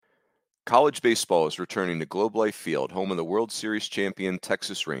College baseball is returning to Globe Life Field, home of the World Series champion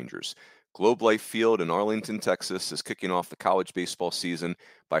Texas Rangers. Globe Life Field in Arlington, Texas is kicking off the college baseball season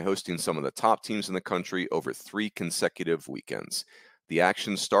by hosting some of the top teams in the country over 3 consecutive weekends. The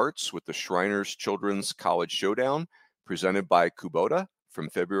action starts with the Shriners Children's College Showdown, presented by Kubota, from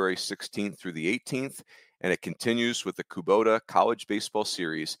February 16th through the 18th, and it continues with the Kubota College Baseball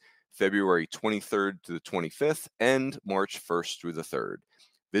Series, February 23rd to the 25th and March 1st through the 3rd.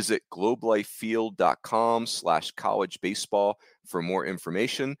 Visit globelifefield.com/college baseball for more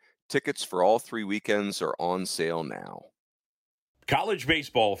information. Tickets for all 3 weekends are on sale now. College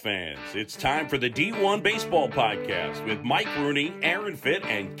baseball fans, it's time for the D1 Baseball Podcast with Mike Rooney, Aaron Fitt,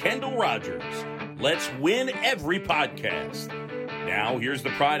 and Kendall Rogers. Let's win every podcast. Now, here's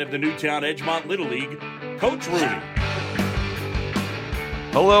the pride of the Newtown Edgemont Little League, Coach Rooney.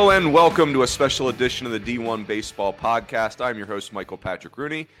 Hello and welcome to a special edition of the D1 Baseball Podcast. I'm your host, Michael Patrick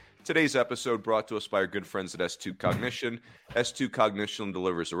Rooney. Today's episode brought to us by our good friends at S2 Cognition. S2 Cognition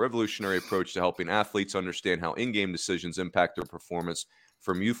delivers a revolutionary approach to helping athletes understand how in-game decisions impact their performance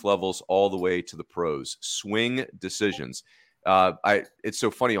from youth levels all the way to the pros. Swing decisions. It's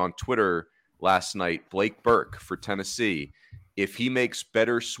so funny, on Twitter last night, Blake Burke for Tennessee, if he makes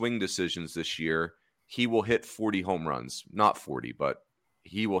better swing decisions this year, he will hit 40 home runs. Not 40, but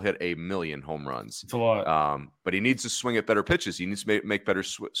he will hit 1,000,000 home runs. It's a lot. But he needs to swing at better pitches. He needs to make better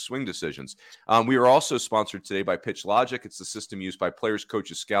swing decisions. We are also sponsored today by Pitch Logic. It's the system used by players,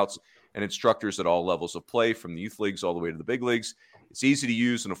 coaches, scouts, and instructors at all levels of play, from the youth leagues all the way to the big leagues. It's easy to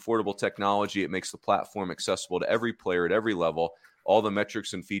use and affordable technology. It makes the platform accessible to every player at every level. All the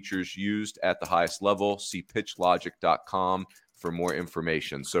metrics and features used at the highest level. See pitchlogic.com for more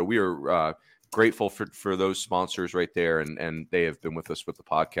information. So we are grateful for those sponsors right there, and they have been with us with the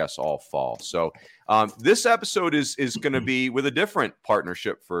podcast all fall. So this episode is going to be with a different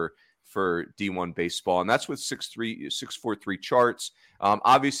partnership for D1 Baseball, and that's with 643 Charts.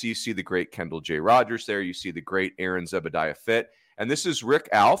 Obviously, you see the great Kendall J. Rogers there. You see the great Aaron Zebediah Fitt. And this is Rick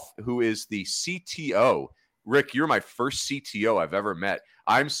Ahlf, who is the CTO. Rick, you're my first CTO I've ever met.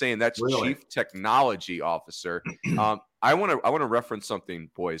 I'm saying that's really? Chief Technology Officer. I want to reference something,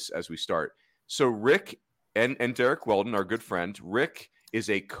 boys, as we start. So Rick and Derek Weldon, our good friend, Rick is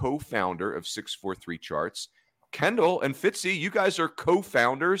a co-founder of 643 Charts. Kendall and Fitzy, you guys are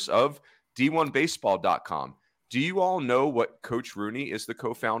co-founders of D1Baseball.com. Do you all know what Coach Rooney is the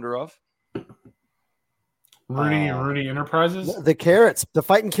co-founder of? Rooney and Rooney Enterprises? The carrots, the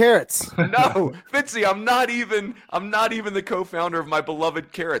fighting carrots. No, Fitzy, I'm not even the co-founder of my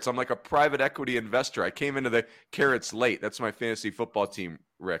beloved Carrots. I'm like a private equity investor. I came into the Carrots late. That's my fantasy football team,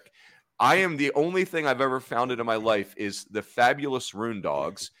 Rick. I am the only thing I've ever founded in my life is the Fabulous Rune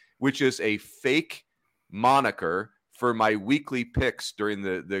Dogs, which is a fake moniker for my weekly picks during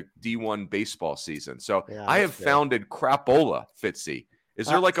the D1 baseball season. So yeah, I have founded Crapola, Fitzy. Is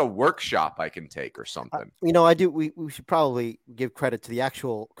there like a workshop I can take or something? I do. We should probably give credit to the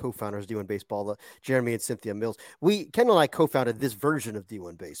actual co-founders of D1 Baseball, Jeremy and Cynthia Mills. Kendall and I co-founded this version of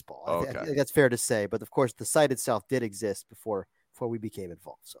D1 Baseball. Okay. I think that's fair to say. But of course, the site itself did exist before we became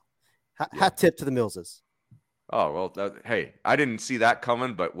involved. So. Hat tip to the Millses. Oh, well, hey, I didn't see that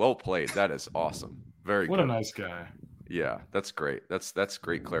coming, but well played. That is awesome. Very good. What a nice guy. Yeah, that's great. That's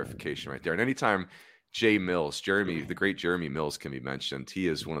great clarification right there. And anytime the great Jeremy Mills can be mentioned, he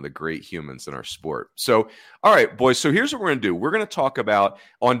is one of the great humans in our sport. So, all right, boys, so here's what we're going to do. We're going to talk about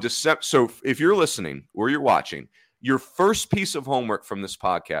on December. So if you're listening or you're watching, your first piece of homework from this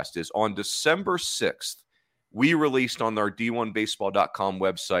podcast is on December 6th, we released on our D1Baseball.com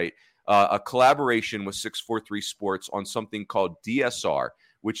website a collaboration with 643 Sports on something called DSR,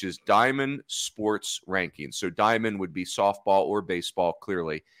 which is Diamond Sports Rankings. So Diamond would be softball or baseball,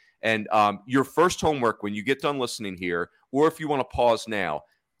 clearly. And your first homework when you get done listening here, or if you want to pause now,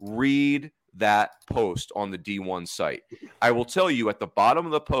 read that post on the D1 site. I will tell you at the bottom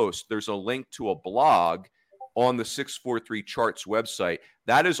of the post, there's a link to a blog on the 643 Charts website.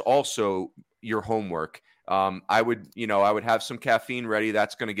 That is also your homework. I would have some caffeine ready.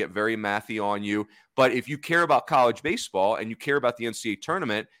 That's going to get very mathy on you. But if you care about college baseball and you care about the NCAA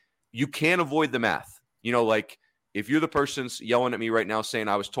tournament, you can't avoid the math. Like if you're the person yelling at me right now saying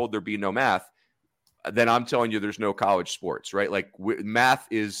I was told there'd be no math, then I'm telling you there's no college sports, right? Like math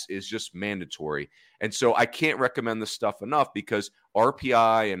is just mandatory. And so I can't recommend this stuff enough because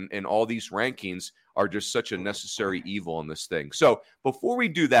RPI and all these rankings are just such a necessary evil in this thing. So before we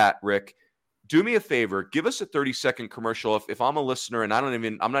do that, Rick, do me a favor, give us a 30-second commercial. If I'm a listener and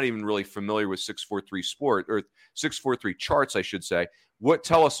I'm not even really familiar with 643 Sport or 643 Charts, I should say.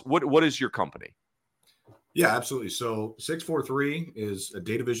 Tell us what is your company? Yeah, absolutely. So 643 is a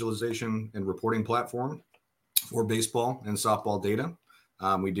data visualization and reporting platform for baseball and softball data.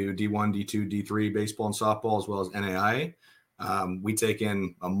 We do D1, D2, D3 baseball and softball, as well as NAIA. We take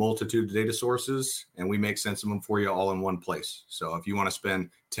in a multitude of data sources and we make sense of them for you all in one place. So if you want to spend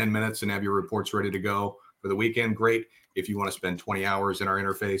 10 minutes and have your reports ready to go for the weekend, great. If you want to spend 20 hours in our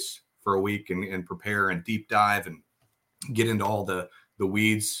interface for a week and prepare and deep dive and get into all the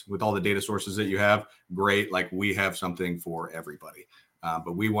weeds with all the data sources that you have, great. Like, we have something for everybody.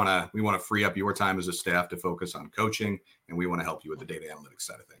 But we want to free up your time as a staff to focus on coaching, and we want to help you with the data analytics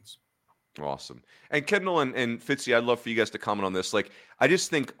side of things. Awesome. And Kendall and Fitzy, I'd love for you guys to comment on this. Like, I just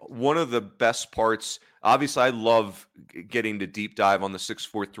think one of the best parts, obviously I love getting to deep dive on the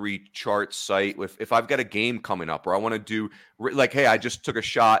 643 chart site. If I've got a game coming up or I want to do like, hey, I just took a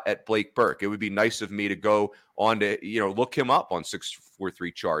shot at Blake Burke. It would be nice of me to go on to, look him up on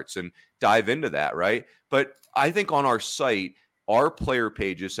 643 charts and dive into that. Right. But I think on our site, our player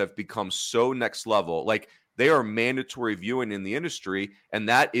pages have become so next level. Like, they are mandatory viewing in the industry, and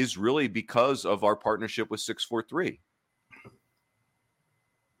that is really because of our partnership with 643.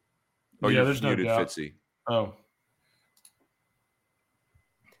 Oh, yeah, you're there's muted, no doubt. Fitzy. Oh.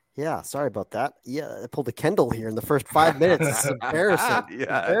 Yeah, sorry about that. Yeah, I pulled a Kendall here in the first 5 minutes. It's embarrassing.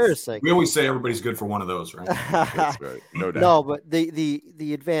 Yes. Embarrassing. We always say everybody's good for one of those, right? That's right. No doubt. No, but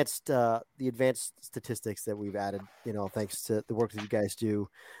the advanced statistics that we've added, thanks to the work that you guys do,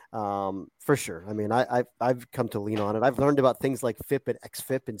 for sure. I mean, I've come to lean on it. I've learned about things like FIP and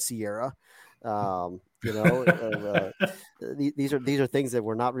XFIP and Sierra. These are things that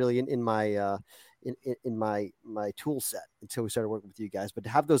were not really in my in my tool set until we started working with you guys. But to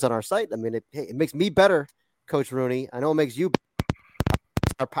have those on our site, I mean, it makes me better, Coach Rooney. I know it makes you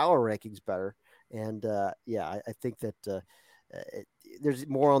our power rankings better. And I think that there's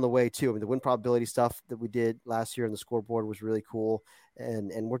more on the way too. I mean, the win probability stuff that we did last year on the scoreboard was really cool,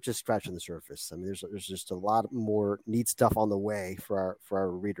 and we're just scratching the surface. I mean, there's just a lot more neat stuff on the way for our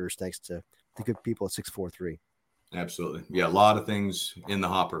readers, thanks to the good people at 643. Absolutely. Yeah, a lot of things in the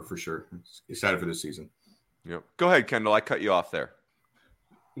hopper for sure. Excited for this season. Yep. Go ahead, Kendall. I cut you off there.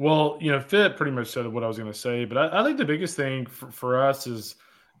 Well, Fit pretty much said what I was going to say, but I think the biggest thing for us is,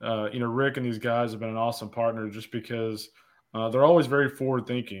 Rick and these guys have been an awesome partner just because they're always very forward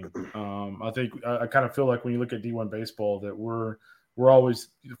thinking. I think I kind of feel like when you look at D1 baseball that we're always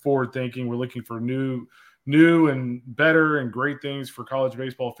forward thinking. We're looking for new and better and great things for college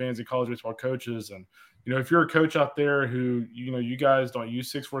baseball fans and college baseball coaches. And, if you're a coach out there who, you guys don't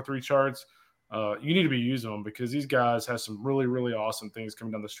use 643 charts, you need to be using them because these guys have some really, really awesome things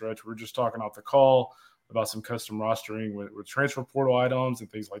coming down the stretch. We're just talking off the call about some custom rostering with transfer portal items and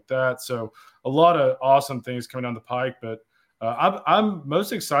things like that. So a lot of awesome things coming down the pike, but I'm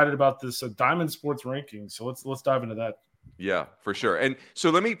most excited about this Diamond Sports ranking. So let's dive into that. Yeah, for sure. And so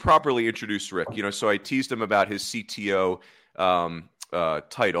let me properly introduce Rick. So I teased him about his CTO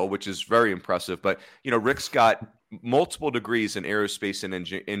title, which is very impressive. But, Rick's got multiple degrees in aerospace and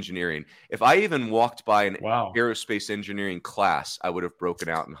engineering. If I even walked by an aerospace engineering class, I would have broken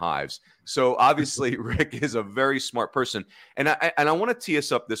out in hives. So obviously, Rick is a very smart person. And I want to tee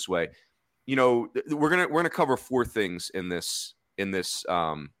us up this way. We're gonna cover four things in this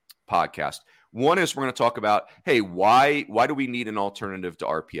podcast. One is we're going to talk about, hey, why do we need an alternative to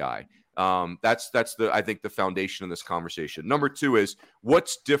RPI? That's I think the foundation of this conversation. Number two is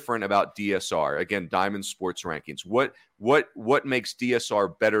what's different about DSR? Again, Diamond Sports Rankings. What makes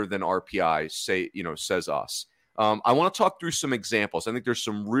DSR better than RPI? Says us. I want to talk through some examples. I think there's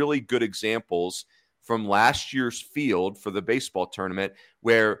some really good examples from last year's field for the baseball tournament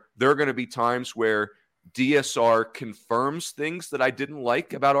where there are going to be times where DSR confirms things that I didn't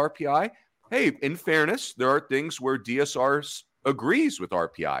like about RPI. Hey, in fairness, there are things where DSR agrees with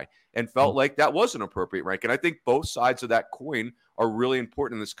RPI and felt like that was an appropriate rank. And I think both sides of that coin are really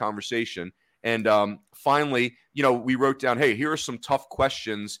important in this conversation. And finally, we wrote down, hey, here are some tough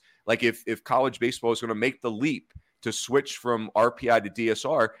questions. Like if college baseball is going to make the leap to switch from RPI to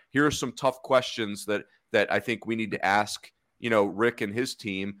DSR, here are some tough questions that I think we need to ask Rick and his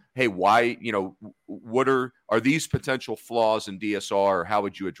team. Hey, why, what are these potential flaws in DSR? How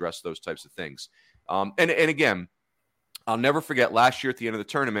would you address those types of things? And again, I'll never forget last year at the end of the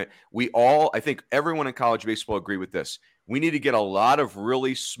tournament, I think everyone in college baseball agreed with this. We need to get a lot of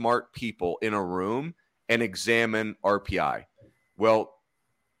really smart people in a room and examine RPI. Well,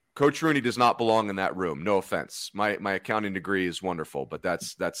 Coach Rooney does not belong in that room. No offense. My accounting degree is wonderful, but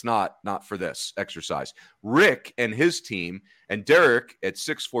that's not for this exercise. Rick and his team and Derek at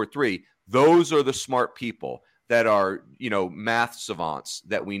 643, those are the smart people that are, math savants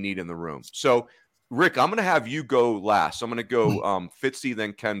that we need in the room. So Rick, I'm going to have you go last. I'm going to go Fitzy,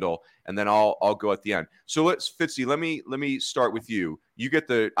 then Kendall, and then I'll go at the end. So Fitzy, let me start with you. You get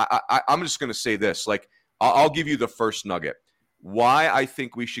I'm just going to say this. Like, I'll give you the first nugget. Why I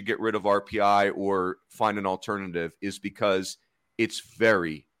think we should get rid of RPI or find an alternative is because it's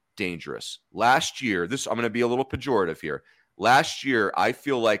very dangerous. Last year, I'm going to be a little pejorative here. Last year, I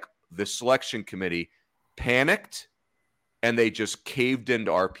feel like the selection committee panicked and they just caved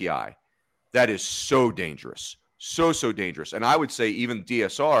into RPI. That is so dangerous. So dangerous. And I would say even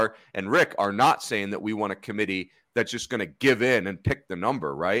DSR and Rick are not saying that we want a committee that's just going to give in and pick the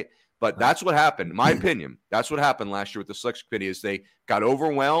number, right? But that's what happened. In my opinion, that's what happened last year with the selection committee is they got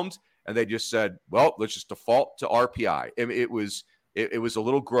overwhelmed and they just said, well, let's just default to RPI. It was a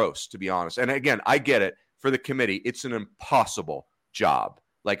little gross, to be honest. And again, I get it. For the committee, it's an impossible job.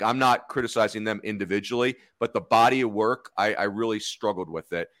 Like, I'm not criticizing them individually, but the body of work, I really struggled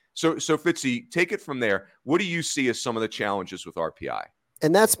with it. So Fitzy, take it from there. What do you see as some of the challenges with RPI?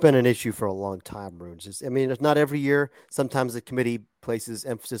 And that's been an issue for a long time, Runes. I mean, it's not every year. Sometimes the committee places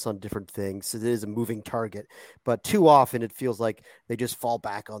emphasis on different things. So it is a moving target. But too often it feels like they just fall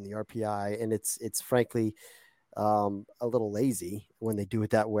back on the RPI. And it's frankly a little lazy when they do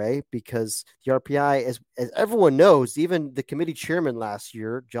it that way, because the RPI, as everyone knows, even the committee chairman last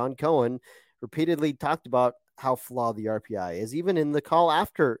year, John Cohen, repeatedly talked about how flawed the RPI is. Even in the call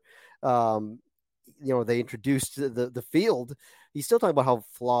after, they introduced the field, he's still talking about how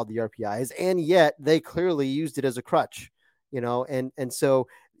flawed the RPI is, and yet they clearly used it as a crutch, and so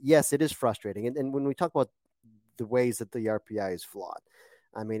yes, it is frustrating. And when we talk about the ways that the RPI is flawed,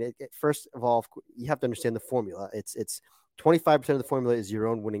 I mean, first of all, you have to understand the formula. It's 25% of the formula is your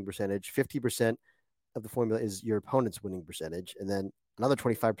own winning percentage, 50% of the formula is your opponent's winning percentage, and then another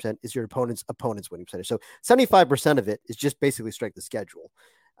 25% is your opponent's winning percentage. So 75% of it is just basically strength of schedule,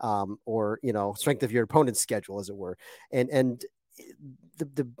 or strength of your opponent's schedule, as it were. And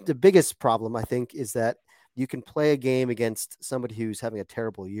the biggest problem, I think, is that you can play a game against somebody who's having a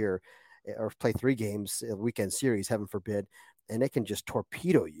terrible year, or play 3 games a weekend series, heaven forbid, and it can just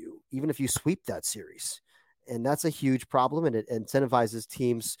torpedo you, even if you sweep that series. And that's a huge problem, and it incentivizes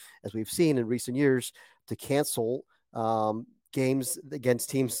teams, as we've seen in recent years, to cancel games against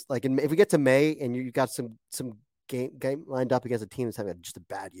teams. Like if we get to May and you got some game lined up against a team that's having just a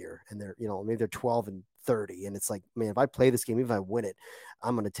bad year, and they're maybe they're 12-30, and it's like, man, if I play this game, even if I win it,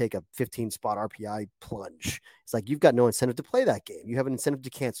 I'm going to take a 15 spot RPI plunge. It's like, you've got no incentive to play that game. You have an incentive to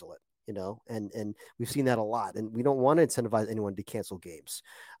cancel it. And we've seen that a lot, and we don't want to incentivize anyone to cancel games.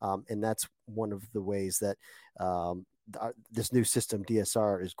 And that's one of the ways that this new system,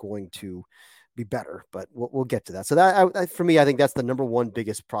 DSR, is going to be better, but we'll get to that. So that, for me, I think that's the number one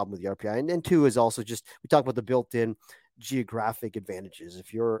biggest problem with the RPI. And 2 is also just, we talk about the built-in geographic advantages.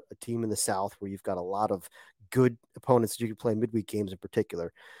 If you're a team in the South where you've got a lot of good opponents that you can play midweek games in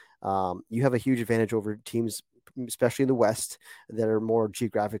particular, you have a huge advantage over teams, especially in the West, that are more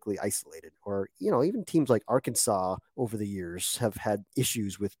geographically isolated. Or, even teams like Arkansas over the years have had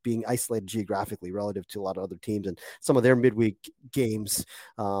issues with being isolated geographically relative to a lot of other teams. And some of their midweek games,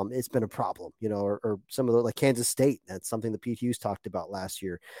 it's been a problem, or some of the, like Kansas State. That's something that Pete Hughes talked about last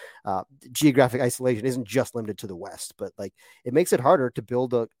year. Geographic isolation isn't just limited to the West, but like, it makes it harder to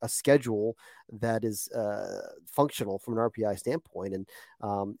build a schedule that is functional from an RPI standpoint.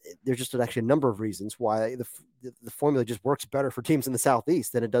 And there's just actually a number of reasons why the formula just works better for teams in the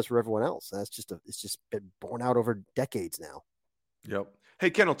Southeast than it does for everyone else. And it's just been borne out over decades now. Yep. Hey,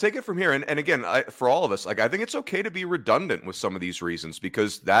 Kendall, take it from here. And again, for all of us, like, I think it's okay to be redundant with some of these reasons,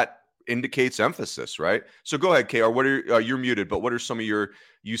 because that indicates emphasis, right? So go ahead, KR. What are you're muted, but what are some of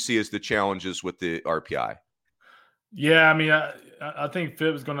you see as the challenges with the RPI? Yeah, I mean, I think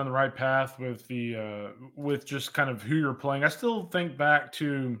Fit was going on the right path with with just kind of who you're playing. I still think back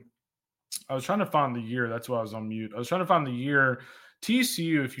to, I was trying to find the year. That's why I was on mute. I was trying to find the year.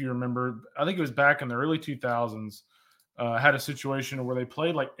 TCU, if you remember, I think it was back in the early 2000s, had a situation where they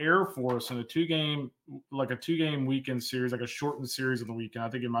played like Air Force in a two-game weekend series, like a shortened series of the weekend. I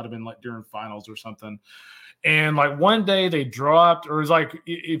think it might have been like during finals or something. And like one day they dropped, or it was like,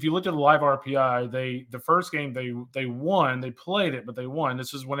 if you looked at the live RPI, the first game they won, they played it, but they won.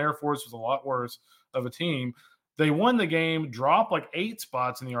 This is when Air Force was a lot worse of a team. They won the game, dropped like 8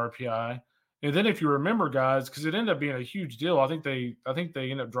 spots in the RPI. And then if you remember, guys, because it ended up being a huge deal, I think they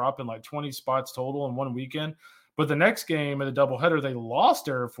ended up dropping like 20 spots total in one weekend. But the next game in the doubleheader, they lost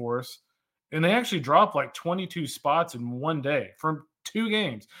Air Force, and they actually dropped like 22 spots in one day from 2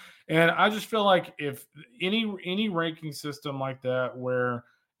 games. And I just feel like if any ranking system like that, where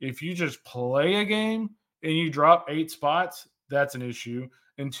if you just play a game and you drop 8 spots, that's an issue.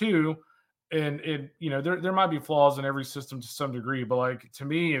 And 2, And there might be flaws in every system to some degree, but like to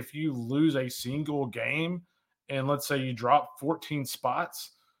me, if you lose a single game and let's say you drop 14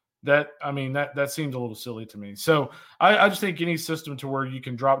 spots, that seems a little silly to me. So I just think any system to where you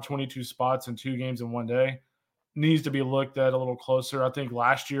can drop 22 spots in 2 games in one day needs to be looked at a little closer. I think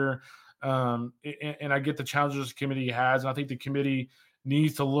last year, and I get the challenges the committee has, and I think the committee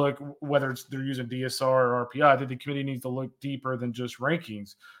needs to look, whether they're using DSR or RPI, I think the committee needs to look deeper than just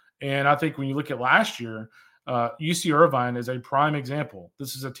rankings. And I think when you look at last year, UC Irvine is a prime example.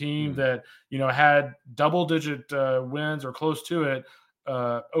 This is a team that, had double-digit wins or close to it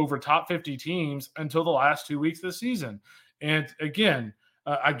over top 50 teams until the last 2 weeks of the season. And again,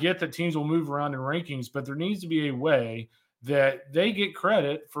 I get that teams will move around in rankings, but there needs to be a way that they get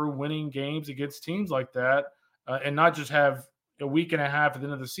credit for winning games against teams like that, and not just have a week and a half at the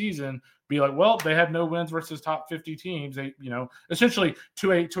end of the season be like, well, they had no wins versus top 50 teams. They, essentially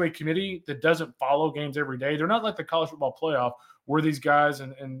to a committee that doesn't follow games every day. They're not like the college football playoff where these guys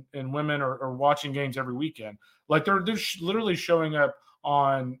and women are watching games every weekend. Like they're literally showing up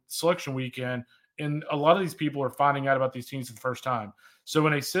on selection weekend, and a lot of these people are finding out about these teams for the first time. So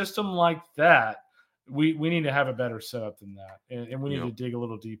in a system like that, we need to have a better setup than that, and we need to dig a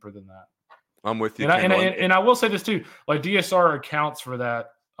little deeper than that. I'm with you. And I will say this too, like DSR accounts for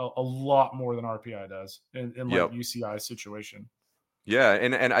that a lot more than RPI does in like UCI's situation. Yeah,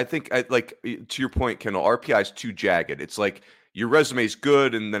 and I think like to your point, Kendall, RPI is too jagged. It's like your resume is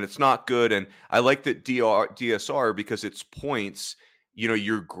good and then it's not good. And I like that DSR because it's points.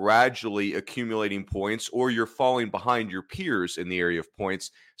 You're gradually accumulating points, or you're falling behind your peers in the area of points.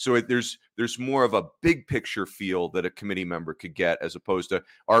 So there's more of a big picture feel that a committee member could get, as opposed to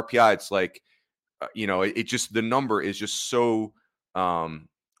RPI. It's like, it just, the number is just so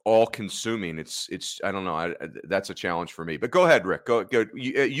all consuming. It's I don't know. That's a challenge for me. But go ahead, Rick. Go.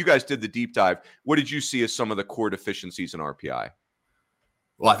 You guys did the deep dive. What did you see as some of the core deficiencies in RPI?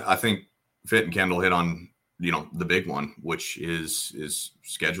 Well, I think Fit and Kendall hit on the big one, which is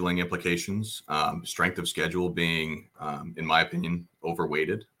scheduling implications, strength of schedule being, in my opinion,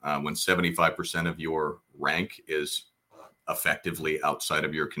 overweighted. When 75% of your rank is effectively outside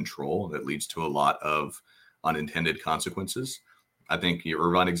of your control, that leads to a lot of unintended consequences. I think your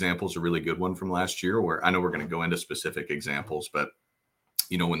Irvine example is a really good one from last year, where I know we're going to go into specific examples, but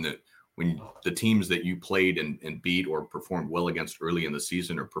when the teams that you played and beat or performed well against early in the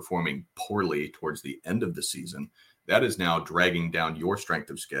season are performing poorly towards the end of the season, that is now dragging down your strength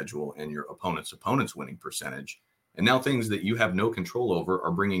of schedule and your opponent's winning percentage. And now things that you have no control over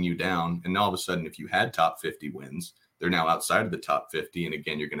are bringing you down. And now all of a sudden, if you had top 50 wins, they're now outside of the top 50. And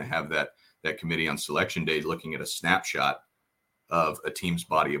again, you're going to have that committee on selection day looking at a snapshot of a team's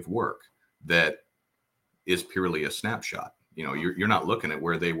body of work that is purely a snapshot. You're not looking at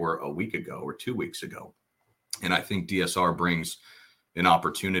where they were a week ago or 2 weeks ago. And I think DSR brings an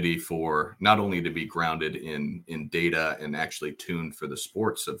opportunity for not only to be grounded in data and actually tuned for the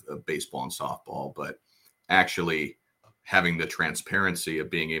sports of baseball and softball, but actually having the transparency of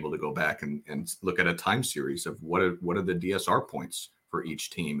being able to go back and look at a time series of what are the DSR points for each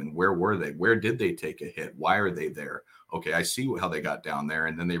team and where were they? Where did they take a hit? Why are they there? Okay, I see how they got down there,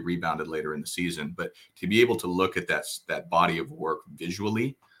 and then they rebounded later in the season. But to be able to look at that body of work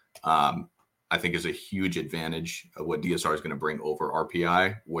visually, I think is a huge advantage of what DSR is going to bring over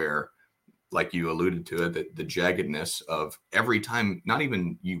RPI, where, like you alluded to it, the jaggedness of every time, not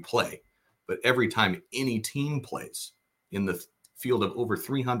even you play, but every time any team plays in the field of over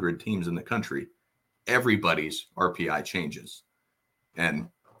 300 teams in the country, everybody's RPI changes. And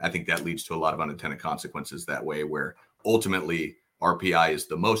I think that leads to a lot of unintended consequences that way, where ultimately RPI is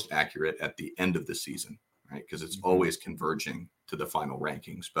the most accurate at the end of the season, right? Because it's always converging to the final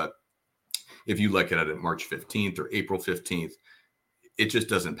rankings. But if you look at it March 15th or April 15th, it just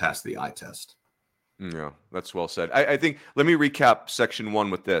doesn't pass the eye test. Yeah, that's well said. I think, let me recap section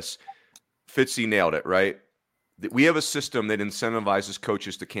 1 with this. Fitzy nailed it, right? We have a system that incentivizes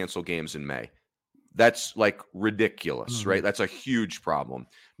coaches to cancel games in May. That's like ridiculous, right? That's a huge problem.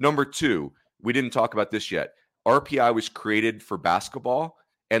 Number 2, we didn't talk about this yet. RPI was created for basketball,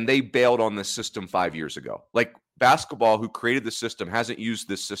 and they bailed on this system 5 years ago. Like, basketball, who created the system, hasn't used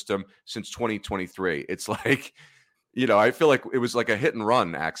this system since 2023. It's like, I feel like it was like a hit and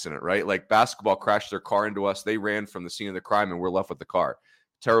run accident, right? Like, basketball crashed their car into us. They ran from the scene of the crime, and we're left with the car.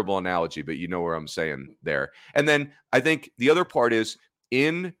 Terrible analogy, but you know where I'm saying there. And then I think the other part is,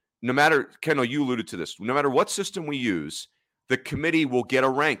 no matter, Kendall, you alluded to this, no matter what system we use, the committee will get a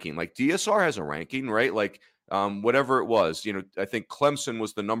ranking. Like, DSR has a ranking, right? Like, whatever it was, I think Clemson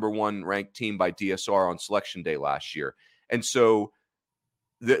was the number 1 ranked team by DSR on selection day last year. And so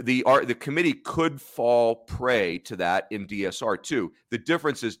the committee could fall prey to that in DSR too. The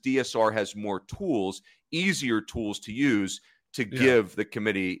difference is DSR has more tools, easier tools to use to give the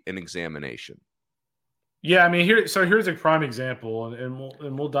committee an examination. Yeah, I mean, here's a prime example, and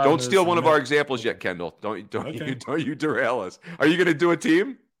we'll dive. Don't steal one of our examples yet, Kendall. Don't you derail us. Are you going to do a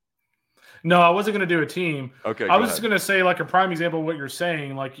team? No, I wasn't going to do a team. Okay, I was just going to say, like, a prime example of what you're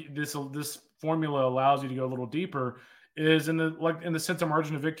saying. Like, this formula allows you to go a little deeper. Is in the sense of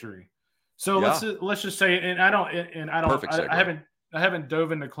margin of victory. So let's just say, and I haven't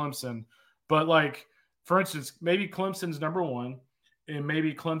dove into Clemson, but like, for instance, maybe Clemson's number one, and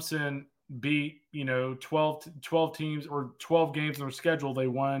maybe Clemson beat 12 teams or 12 games in their schedule. They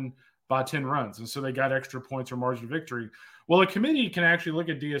won by 10 runs, and so they got extra points or margin of victory. Well, a committee can actually look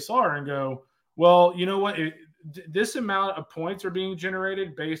at DSR and go, well, you know what? This amount of points are being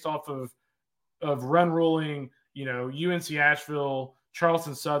generated based off of run ruling. UNC Asheville,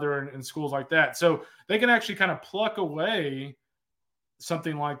 Charleston Southern, and schools like that. So they can actually kind of pluck away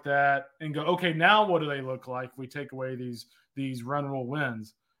something like that and go, okay, now what do they look like if we take away these run rule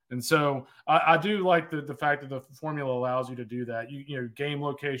wins? And so I do like the fact that the formula allows you to do that. Game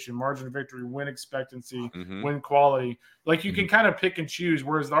location, margin of victory, win expectancy, win quality. Like you can kind of pick and choose.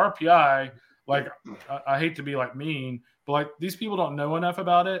 Whereas the RPI, like I hate to be like mean, but like these people don't know enough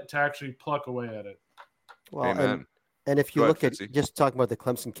about it to actually pluck away at it. Well, and if you look at just talking about the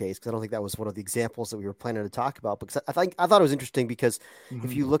Clemson case, because I don't think that was one of the examples that we were planning to talk about, because I thought it was interesting because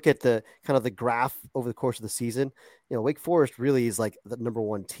if you look at the kind of the graph over the course of the season, Wake Forest really is like the number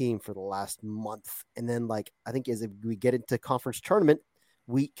one team for the last month. And then like, I think as we get into conference tournament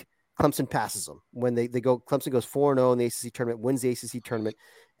week, Clemson passes them when Clemson goes 4-0 in the ACC tournament, wins the ACC tournament,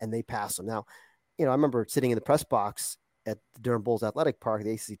 and they pass them. Now, I remember sitting in the press box at the Durham Bulls Athletic Park,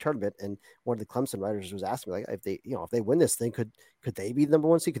 the ACC tournament, and one of the Clemson writers was asking me, like, if they win this thing, could they be the number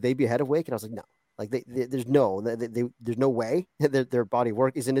one seed? Could they be ahead of Wake? And I was like, no, like there's no way their body of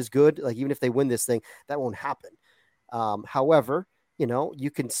work isn't as good. Like even if they win this thing, that won't happen. However,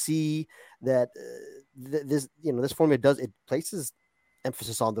 you can see that this formula places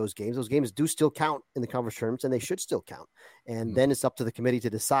emphasis on those games. Those games do still count in the conference tournaments, and they should still count. And then it's up to the committee to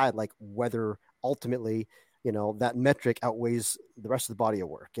decide like whether ultimately that metric outweighs the rest of the body of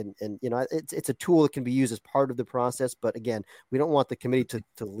work. And it's a tool that can be used as part of the process. But again, we don't want the committee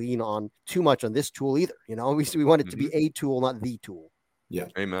to lean on too much on this tool either. We want it to be a tool, not the tool. Yeah.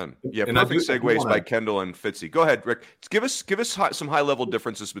 Amen. Yeah. And perfect segues by Kendall and Fitzy. Go ahead, Rick. Give us some high level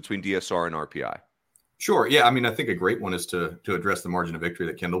differences between DSR and RPI. Sure. Yeah. I mean, I think a great one is to address the margin of victory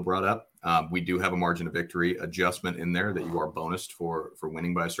that Kendall brought up. We do have a margin of victory adjustment in there that you are bonused for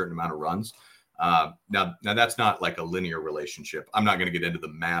winning by a certain amount of runs. Now that's not like a linear relationship. I'm not going to get into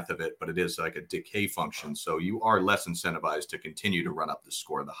the math of it, but it is like a decay function. So you are less incentivized to continue to run up the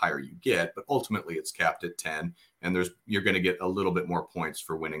score the higher you get, but ultimately it's capped at 10, and you're going to get a little bit more points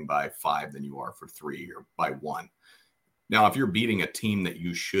for winning by 5 than you are for 3 or by 1. Now, if you're beating a team that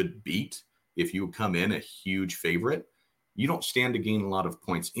you should beat, if you come in a huge favorite, you don't stand to gain a lot of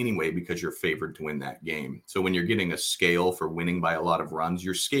points anyway because you're favored to win that game. So when you're getting a scale for winning by a lot of runs,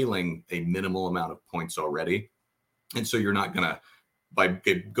 you're scaling a minimal amount of points already. And so you're not going to, by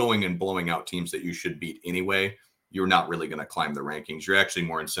going and blowing out teams that you should beat anyway, you're not really going to climb the rankings. You're actually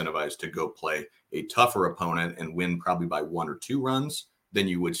more incentivized to go play a tougher opponent and win probably by 1 or 2 runs than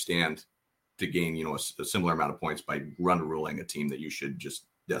you would stand to gain, a similar amount of points by run ruling a team that you should just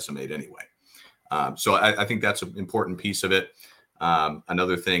decimate anyway. So I think that's an important piece of it.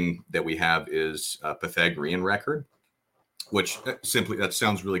 Another thing that we have is a Pythagorean record, which that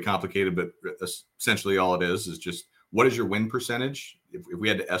sounds really complicated, but essentially all it is just what is your win percentage? If we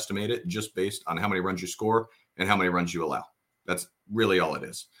had to estimate it just based on how many runs you score and how many runs you allow, that's really all it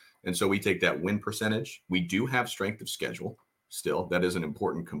is. And so we take that win percentage. We do have strength of schedule still. That is an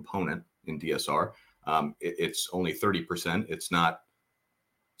important component in DSR. It's only 30%. It's not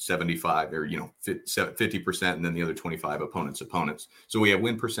 75 or 50%, and then the other 25 opponents. So we have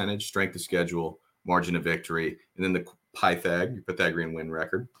win percentage, strength of schedule, margin of victory, and then the Pythagorean win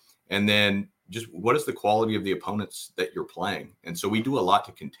record, and then just what is the quality of the opponents that you're playing. And so we do a lot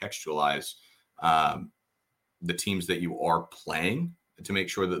to contextualize the teams that you are playing to make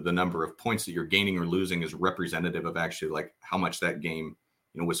sure that the number of points that you're gaining or losing is representative of actually like how much that game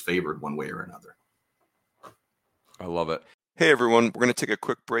was favored one way or another. I love it. Hey everyone, we're going to take a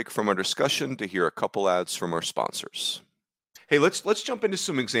quick break from our discussion to hear a couple ads from our sponsors. Hey, let's jump into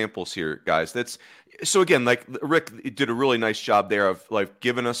some examples here, guys. So again, like Rick did a really nice job there of like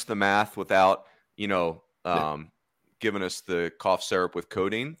giving us the math without, giving us the cough syrup with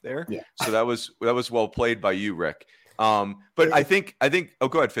codeine there. Yeah. So that was well played by you, Rick. But I think. Oh,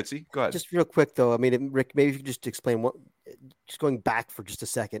 go ahead, Fitzy. Go ahead. Just real quick though. I mean, Rick, maybe you could just explain just going back for just a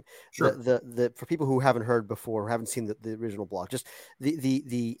second. Sure. The for people who haven't heard before, haven't seen the original blog, just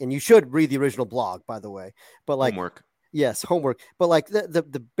the and you should read the original blog, by the way. But like homework. Yes, homework. But like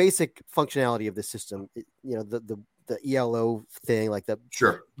the basic functionality of the system, the ELO thing, like that.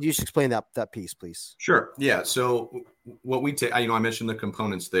 Sure. You should explain that piece, please. Sure. Yeah. So what we take, I mentioned the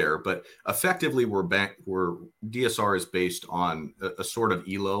components there, but effectively where DSR is based on a sort of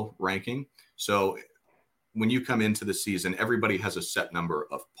ELO ranking. So when you come into the season, everybody has a set number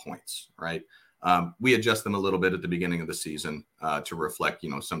of points, right? We adjust them a little bit at the beginning of the season to reflect,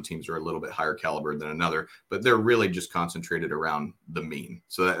 some teams are a little bit higher caliber than another, but they're really just concentrated around the mean.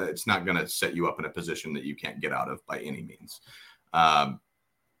 So that it's not going to set you up in a position that you can't get out of by any means. And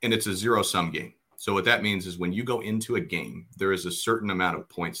it's a zero-sum game. So what that means is when you go into a game, there is a certain amount of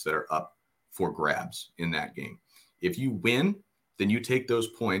points that are up for grabs in that game. If you win, then you take those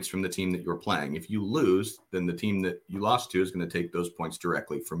points from the team that you're playing. If you lose, then the team that you lost to is going to take those points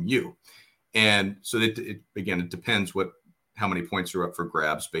directly from you. And so it depends how many points are up for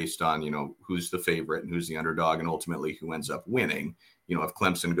grabs based on, who's the favorite and who's the underdog and ultimately who ends up winning. If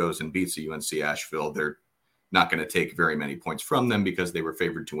Clemson goes and beats a UNC Asheville, they're not going to take very many points from them because they were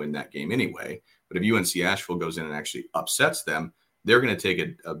favored to win that game anyway. But if UNC Asheville goes in and actually upsets them, they're going to take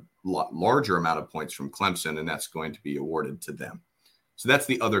a lot larger amount of points from Clemson, and that's going to be awarded to them. So that's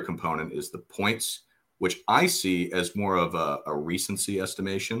the other component, is the points, which I see as more of a recency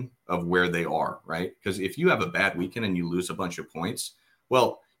estimation of where they are, right? Because if you have a bad weekend and you lose a bunch of points,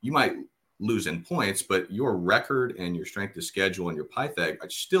 well, you might lose in points, but your record and your strength of schedule and your Pythag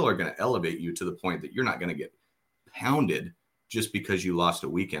still are going to elevate you to the point that you're not going to get pounded just because you lost a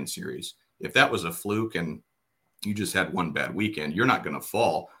weekend series. If that was a fluke and you just had one bad weekend, you're not going to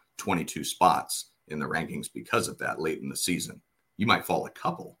fall 22 spots in the rankings because of that late in the season. You might fall a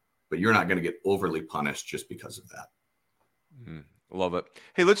couple, but you're not going to get overly punished just because of that. Love it.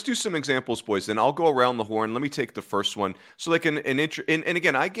 Hey, let's do some examples, boys. Then I'll go around the horn. Let me take the first one. So like and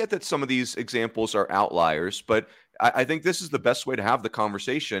again, I get that some of these examples are outliers, but I think this is the best way to have the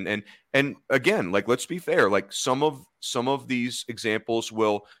conversation. And again, like, let's be fair. Like some of these examples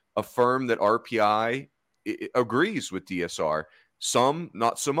will affirm that RPI agrees with DSR. Some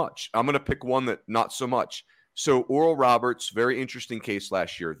not so much. I'm going to pick one that not so much. So Oral Roberts, very interesting case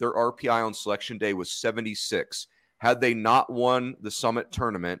last year. Their RPI on selection day was 76. Had they not won the Summit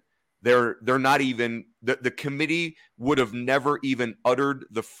tournament, they're not even the committee would have never even uttered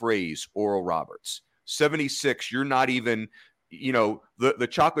the phrase Oral Roberts. 76, you're not even, the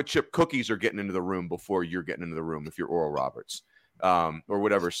chocolate chip cookies are getting into the room before you're getting into the room if you're Oral Roberts, or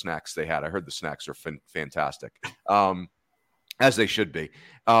whatever snacks they had. I heard the snacks are fantastic, as they should be.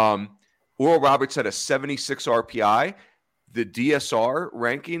 Oral Roberts had a 76 RPI. The DSR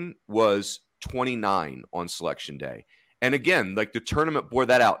ranking was 29 on selection day. And again, like, the tournament bore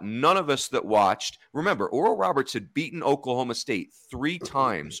that out. None of us that watched, remember, Oral Roberts had beaten Oklahoma State 3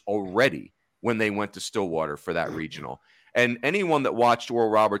 times already when they went to Stillwater for that regional. And anyone that watched Oral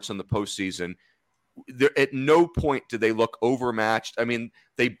Roberts in the postseason, at no point did they look overmatched. I mean,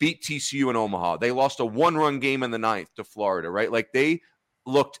 they beat TCU in Omaha. They lost a 1-run game in the 9th to Florida, right? Like, they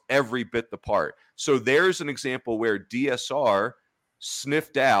looked every bit the part. So there's an example where DSR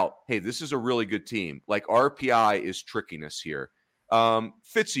sniffed out, hey, this is a really good team. Like, RPI is trickiness here.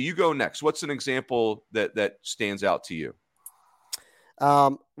 Fitzy, you go next. What's an example that stands out to you?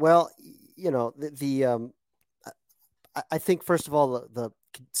 Well, I think, first of all, the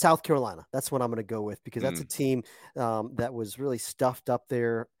South Carolina, that's what I'm going to go with, because that's a team that was really stuffed up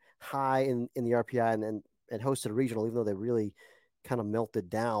there high in the RPI and hosted a regional, even though they really kind of melted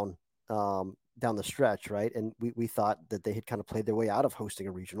down the stretch, right? And we thought that they had kind of played their way out of hosting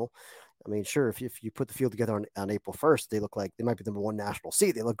a regional. I mean, sure, if you put the field together on April 1st, they look like they might be the number 1 national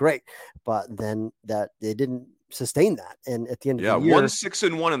seed. They look great, but then that they didn't sustain that. And at the end of the year,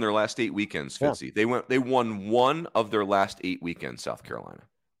 1-6-1 in their last 8 weekends, Fitzy. Yeah. They won 1 of their last 8 weekends, South Carolina.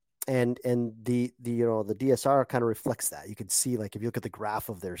 And the DSR kind of reflects that. You can see, like, if you look at the graph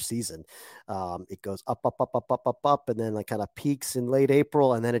of their season, it goes up, and then like kind of peaks in late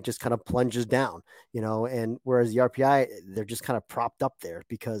April, and then it just kind of plunges down, and whereas the RPI, they're just kind of propped up there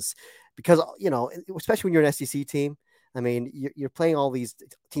because, especially when you're an SEC team, I mean, you're playing all these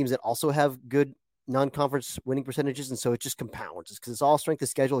teams that also have good non-conference winning percentages, and so it just compounds. Because it's all strength of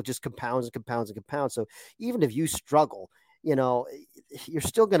schedule. It just compounds and compounds and compounds. So even if you struggle, you're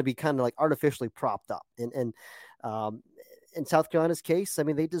still going to be kind of like artificially propped up. And in South Carolina's case, I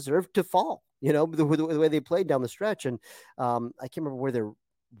mean, they deserve to fall, the way they played down the stretch. And I can't remember where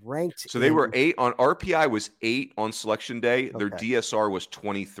ranked. So they were 8 on RPI was 8 on selection day. Their DSR was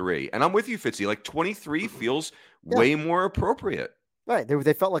 23. And I'm with you, Fitzy. Like 23 feels way more appropriate. Right.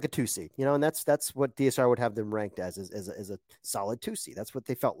 They felt like a 2 seed, and that's what DSR would have them ranked as a solid 2 seed. That's what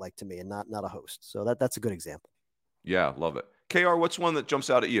they felt like to me, and not a host. So that's a good example. Yeah, love it. KR, what's one that jumps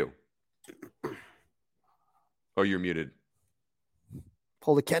out at you? Oh, you're muted.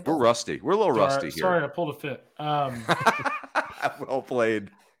 Pull the Kendall. We're rusty. We're a little rusty here. Sorry, I pulled a fit. Well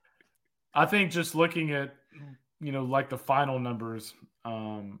played. I think just looking at, like the final numbers,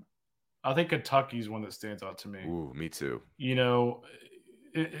 I think Kentucky's one that stands out to me. Ooh, me too.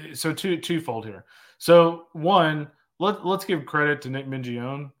 So twofold here. So one, let's give credit to Nick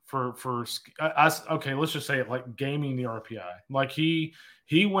Mingione for okay, let's just say it, like gaming the RPI. Like he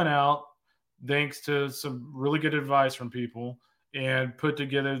went out thanks to some really good advice from people and put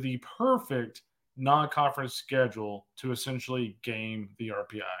together the perfect non-conference schedule to essentially game the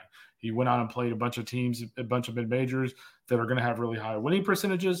RPI. He went out and played a bunch of teams, a bunch of mid-majors that are going to have really high winning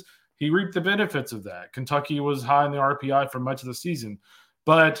percentages. He reaped the benefits of that. Kentucky was high in the RPI for much of the season.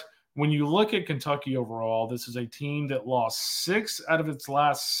 But when you look at Kentucky overall, this is a team that lost 6 out of its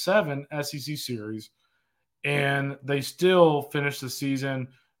last 7 SEC series, and they still finished the season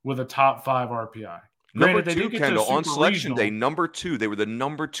with a top 5 RPI. Number 2, Kendall, on selection day, number 2. They were the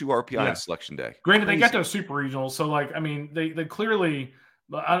number 2 RPI on selection day. Granted, they got to a super regional, so they clearly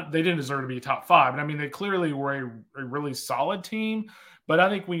they didn't deserve to be a top 5. And they clearly were a really solid team. But I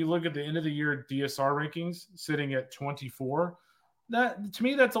think when you look at the end of the year DSR rankings sitting at 24, that to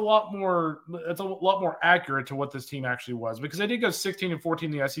me that's a lot more accurate to what this team actually was, because they did go 16 and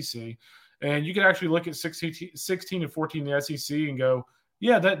 14 in the SEC, and you could actually look at 16 and 14 in the SEC and go,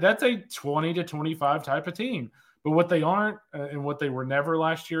 yeah, that's a 20 to 25 type of team. But what they aren't and what they were never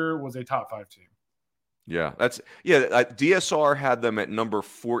last year was a top 5 team. Yeah, DSR had them at number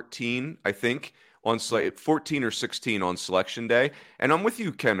 14, I think, on 14 or 16 on selection day. And I'm with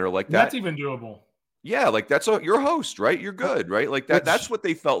you, Kendra. Like that's even doable. Yeah, like you're a host, right? You're good, right? Like that's what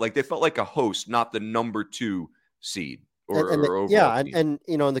they felt like. They felt like a host, not the number 2 seed. And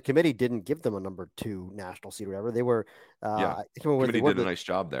the committee didn't give them a number 2 national seed or whatever. They were, the committee did a nice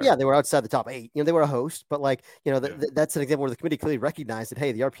job there. Yeah, they were outside the top 8. They were a host, but that's an example where the committee clearly recognized that,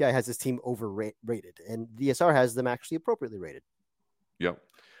 hey, the RPI has this team overrated, and DSR has them actually appropriately rated. Yep.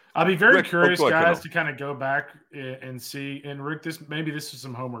 I'd be very curious, guys, to kind of go back and see. And Rick, this is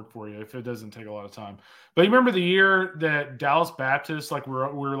some homework for you if it doesn't take a lot of time. But you remember the year that Dallas Baptist, we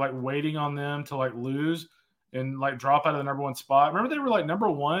were waiting on them to lose and drop out of the number 1 spot. Remember they were number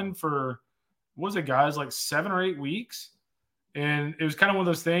 1 for, what was it, guys, 7 or 8 weeks? And it was kind of one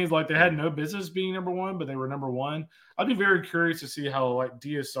of those things, they had no business being number 1, but they were number 1. I'd be very curious to see how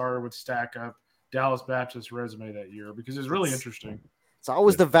DSR would stack up Dallas Baptist's resume that year, because it's really interesting. It's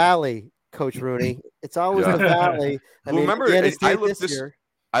always the Valley, Coach Rooney. It's always the Valley. Remember,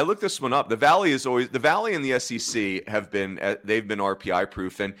 I looked this one up. The Valley and the SEC they've been RPI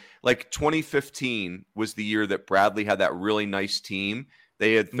proof. And 2015 was the year that Bradley had that really nice team.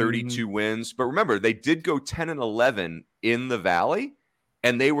 They had 32 wins, but remember, they did go 10 and 11 in the Valley,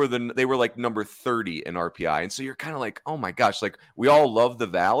 and they were number 30 in RPI. And so you're kind of like, oh my gosh, we all love the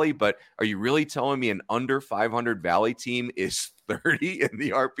Valley, but are you really telling me an under 500 Valley team is 30 in the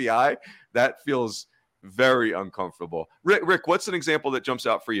RPI? That feels very uncomfortable. Rick, what's an example that jumps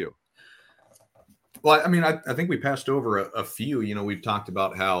out for you? Well, I think we passed over a few. We've talked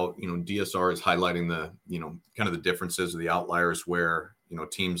about how, DSR is highlighting the, kind of the differences of the outliers where,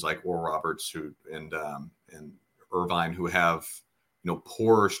 teams like Oral Roberts and Irvine who have,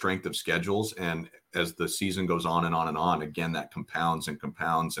 poorer strength of schedules. And as the season goes on and on and on, again, that compounds.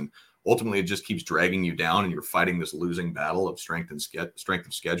 And ultimately it just keeps dragging you down and you're fighting this losing battle of strength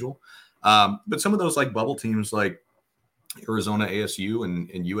of schedule. But some of those bubble teams like Arizona, ASU, and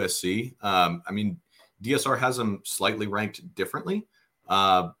USC, DSR has them slightly ranked differently.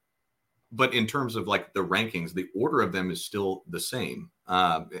 But in terms of the rankings, the order of them is still the same.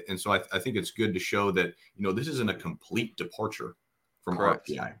 And so I think it's good to show that, this isn't a complete departure from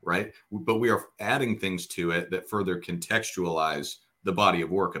RPI, right? But we are adding things to it that further contextualize the body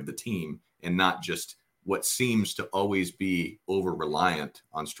of work of the team and not just what seems to always be over-reliant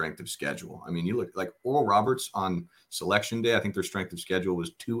on strength of schedule. You look like Oral Roberts on selection day, I think their strength of schedule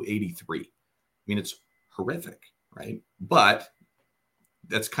was 283. It's horrific, right? But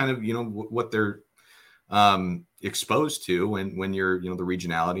that's kind of, what they're exposed to when you're, the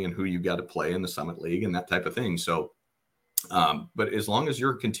regionality and who you got to play in the Summit League and that type of thing. So, but as long as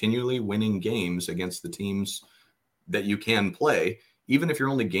you're continually winning games against the teams that you can play, even if you're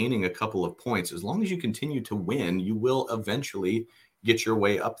only gaining a couple of points, as long as you continue to win, you will eventually get your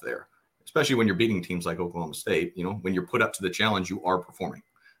way up there, especially when you're beating teams like Oklahoma State. When you're put up to the challenge, you are performing.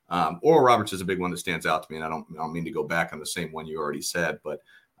 Oral Roberts is a big one that stands out to me, and I don't mean to go back on the same one you already said, but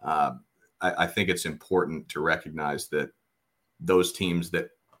I think it's important to recognize that those teams that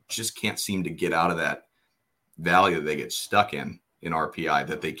just can't seem to get out of that valley that they get stuck in RPI,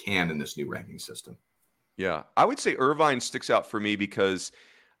 that they can in this new ranking system. Yeah, I would say Irvine sticks out for me because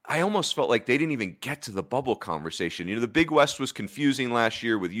I almost felt like they didn't even get to the bubble conversation. The Big West was confusing last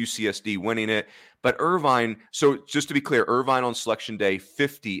year with UCSD winning it, but Irvine, so just to be clear, Irvine on selection day,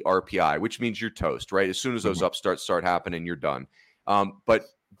 50 RPI, which means you're toast, right? As soon as those upstarts start happening, you're done. But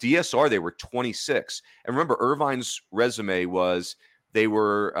DSR, they were 26. And remember, Irvine's resume was they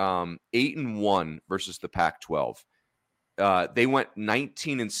were 8-1 versus the Pac-12. They went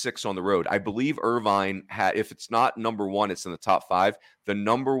 19-6 on the road. I believe Irvine had, if it's not number one, it's in the top 5, the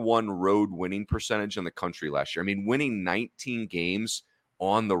number 1 road winning percentage in the country last year. I mean, winning 19 games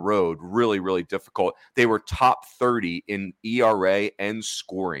on the road, really, really difficult. They were top 30 in ERA and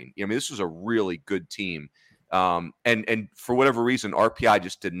scoring. I mean, this was a really good team. And for whatever reason, RPI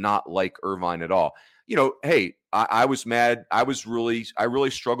just did not like Irvine at all. Hey, I was mad. I really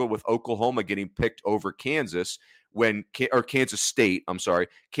struggled with Oklahoma getting picked over Kansas Kansas State. I'm sorry.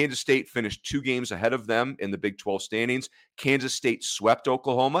 Kansas State finished 2 games ahead of them in the Big 12 standings. Kansas State swept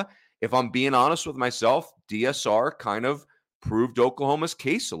Oklahoma. If I'm being honest with myself, DSR kind of proved Oklahoma's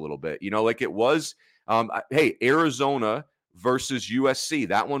case a little bit. Like it was, hey, Arizona versus USC.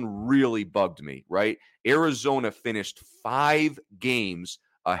 That one really bugged me, right? Arizona finished 5 games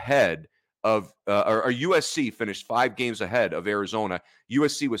ahead of or USC finished 5 games ahead of Arizona.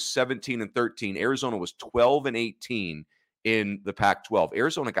 USC was 17-13. Arizona was 12-18 in the Pac-12.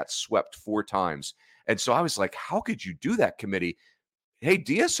 Arizona got swept 4 times. And so I was like, how could you do that, committee? Hey,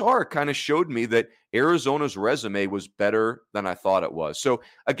 DSR kind of showed me that Arizona's resume was better than I thought it was. So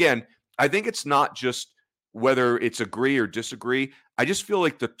again, I think it's not just whether it's agree or disagree. I just feel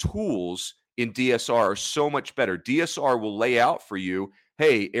like the tools in DSR are so much better. DSR will lay out for you,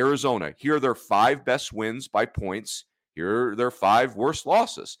 hey, Arizona, here are their 5 best wins by points. Here are their 5 worst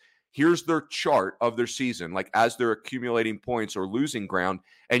losses. Here's their chart of their season, like as they're accumulating points or losing ground.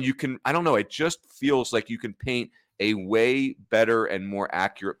 And you can, I don't know, it just feels like you can paint a way better and more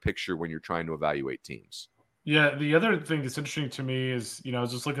accurate picture when you're trying to evaluate teams. Yeah, the other thing that's interesting to me is, I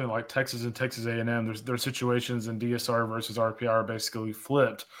was just looking at like Texas and Texas A&M. Their situations in DSR versus RPI are basically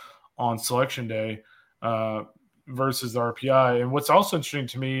flipped on selection day versus the RPI. And what's also interesting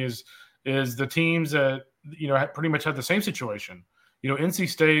to me is the teams that pretty much had the same situation. NC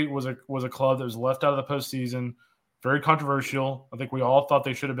State was a club that was left out of the postseason, very controversial. I think we all thought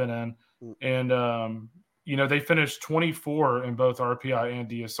they should have been in, and they finished 24 in both RPI and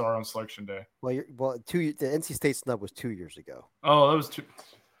DSR on selection day. The NC State snub was 2 years ago. Oh, that was 2.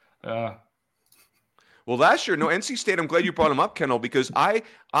 Well, last year, no, NC State, I'm glad you brought them up, Kendall, because I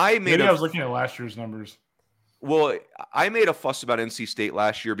was looking at last year's numbers. Well, I made a fuss about NC State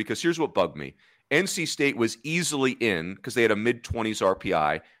last year because here's what bugged me. NC State was easily in because they had a mid-20s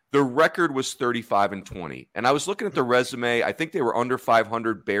RPI. Their record was 35-20. And I was looking at the resume. I think they were under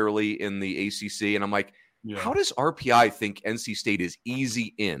 500 barely in the ACC. And I'm like, how does RPI think NC State is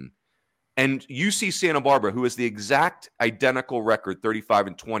easy in? And UC Santa Barbara, who has the exact identical record,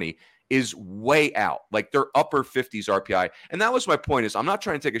 35-20, is way out. Like they're upper 50s RPI. And that was my point is I'm not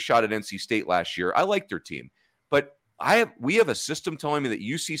trying to take a shot at NC State last year. I liked their team. But we have a system telling me that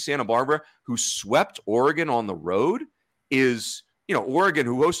UC Santa Barbara, who swept Oregon on the road, is, Oregon,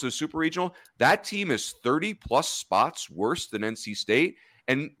 who hosted the Super Regional, that team is 30-plus spots worse than NC State.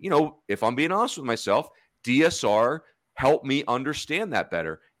 And, if I'm being honest with myself, DSR helped me understand that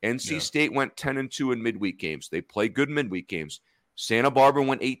better. NC State went 10-2 in midweek games. They play good midweek games. Santa Barbara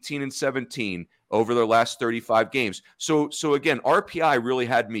went 18-17 over their last 35 games. So again, RPI really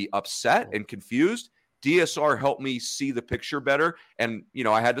had me upset and confused. DSR helped me see the picture better. And,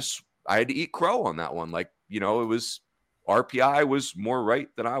 I had to eat crow on that one. Like, it was RPI was more right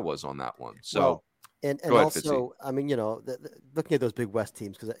than I was on that one. So, well, and also, Fitzy. I mean, looking at those Big West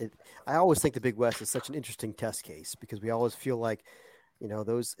teams, because I always think the Big West is such an interesting test case because we always feel like,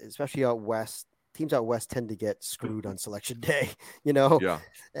 those, especially out West, teams out West tend to get screwed on selection day, Yeah.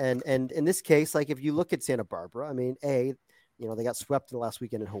 And in this case, like if you look at Santa Barbara, I mean, they got swept in the last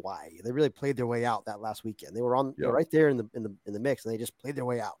weekend in Hawaii. They really played their way out that last weekend. They were right there in the mix, and they just played their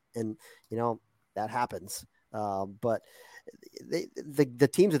way out. And that happens. But the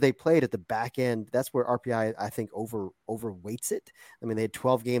teams that they played at the back end, that's where RPI I think overweights it. I mean, they had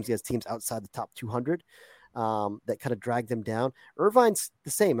 12 games against teams outside the top 200 that kind of dragged them down. Irvine's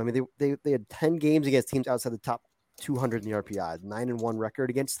the same. I mean, they had 10 games against teams outside the top 200 in the RPI, 9-1 record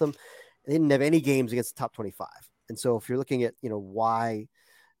against them. They didn't have any games against the top 25. And so if you're looking at, why,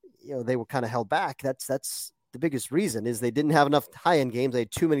 they were kind of held back, that's the biggest reason is they didn't have enough high-end games. They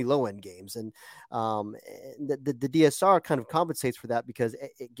had too many low-end games. And the DSR kind of compensates for that because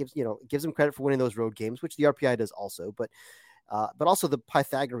it gives them credit for winning those road games, which the RPI does also, but also the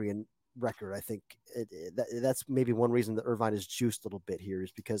Pythagorean record. I think that's maybe one reason that Irvine is juiced a little bit here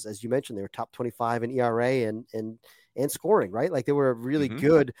is because, as you mentioned, they were top 25 in ERA and scoring, right? Like they were a really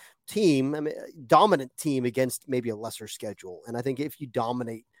good team, dominant team against maybe a lesser schedule. And I think if you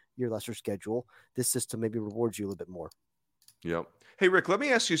dominate your lesser schedule, this system maybe rewards you a little bit more. Yep. Hey, Rick, let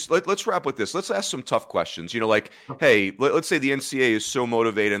me ask you, let's wrap with this. Let's ask some tough questions. Hey, let's say the NCAA is so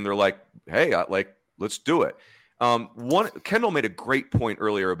motivated and they're like, hey, let's do it. Kendall made a great point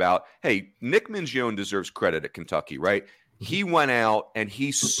earlier about, hey, Nick Mingione deserves credit at Kentucky, right? He went out and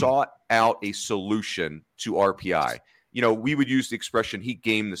he sought out a solution to RPI. We would use the expression, he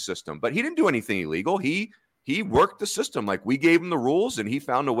gamed the system, but he didn't do anything illegal. He worked the system. Like we gave him the rules and he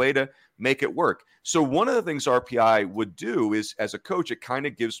found a way to make it work. So one of the things RPI would do is, as a coach, it kind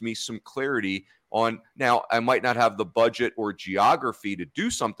of gives me some clarity on, now I might not have the budget or geography to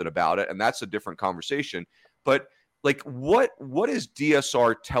do something about it, and that's a different conversation. But what is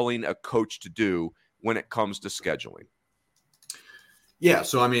DSR telling a coach to do when it comes to scheduling? Yeah.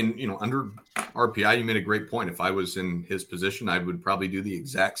 So, under RPI, you made a great point. If I was in his position, I would probably do the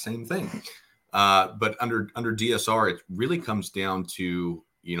exact same thing. But under DSR, it really comes down to,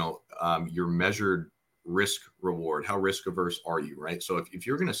 your measured risk reward. How risk averse are you, right? So if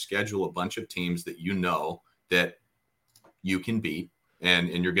you're going to schedule a bunch of teams that that you can beat and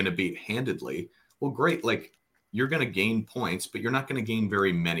you're going to beat handedly, well, great. Like you're going to gain points, but you're not going to gain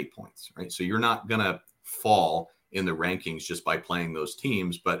very many points, right? So you're not going to fall in the rankings just by playing those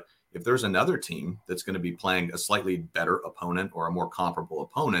teams. But if there's another team that's going to be playing a slightly better opponent or a more comparable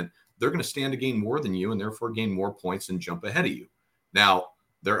opponent, they're going to stand to gain more than you and therefore gain more points and jump ahead of you. Now,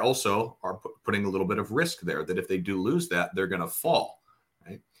 they're also are putting a little bit of risk there that if they do lose that, they're going to fall,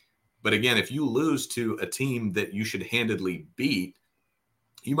 right? But again, if you lose to a team that you should handedly beat,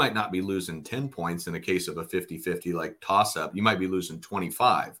 you might not be losing 10 points in the case of a 50-50 like toss-up. You might be losing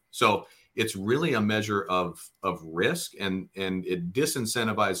 25. So it's really a measure of risk, and it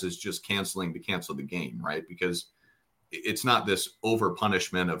disincentivizes just canceling to cancel the game, right? Because it's not this over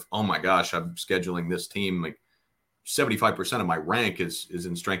punishment of, oh my gosh, I'm scheduling this team. Like 75% of my rank is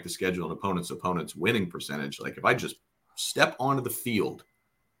in strength of schedule and opponent's winning percentage. Like if I just step onto the field,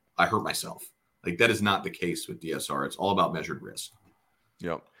 I hurt myself. Like that is not the case with DSR. It's all about measured risk.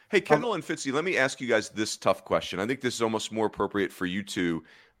 Yep. Hey, Kendall and Fitzy, let me ask you guys this tough question. I think this is almost more appropriate for you two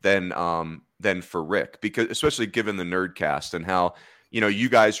than for Rick, because especially given the Nerdcast and how, you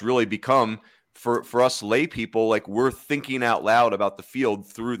guys really become, for us lay people, like we're thinking out loud about the field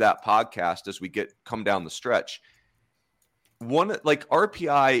through that podcast as we come down the stretch.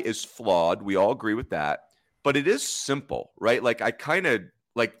 RPI is flawed. We all agree with that, but it is simple, right? Like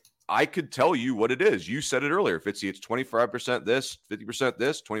I could tell you what it is. You said it earlier, Fitzy. It's 25% this, 50%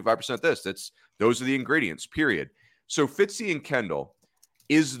 this, 25% this. Those are the ingredients, period. So Fitzy and Kendall,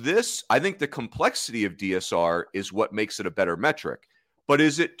 I think the complexity of DSR is what makes it a better metric, but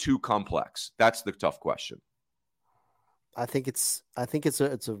is it too complex? That's the tough question. I think it's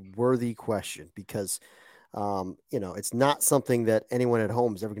a worthy question because, it's not something that anyone at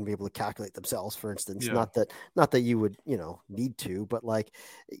home is ever going to be able to calculate themselves. For instance, not that you would, need to, but like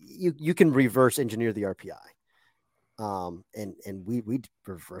you can reverse engineer the RPI. And we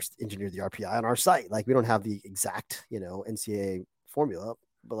reverse engineer the RPI on our site. Like we don't have the exact, NCAA formula,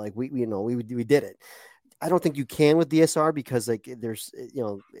 but like we did it. I don't think you can with DSR because like there's,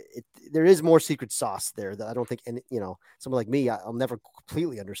 there is more secret sauce there that I don't think, someone like me, I'll never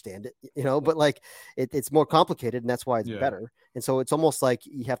completely understand it, but like it's more complicated and that's why it's better. And so it's almost like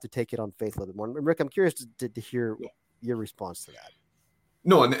you have to take it on faith a little bit more. And Rick, I'm curious to hear your response to that.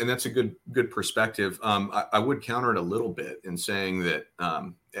 No, and that's a good perspective. I would counter it a little bit in saying that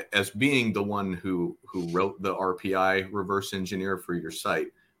as being the one who wrote the RPI reverse engineer for your site,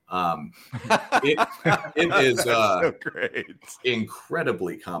 it is so great,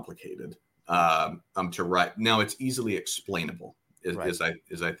 incredibly complicated to write. Now it's easily explainable. Is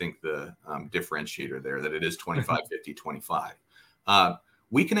I think the differentiator there, that it is 25, 50, 25.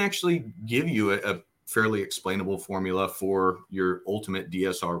 We can actually give you a fairly explainable formula for your ultimate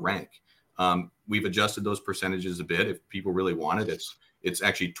DSR rank. We've adjusted those percentages a bit. If people really want it, it's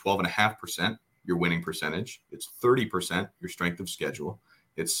actually 12.5% your winning percentage. It's 30% your strength of schedule.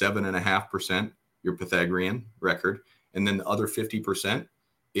 It's 7.5% your Pythagorean record. And then the other 50%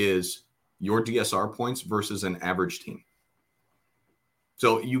 is your DSR points versus an average team.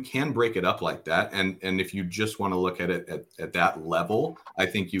 So you can break it up like that. And if you just want to look at it at that level, I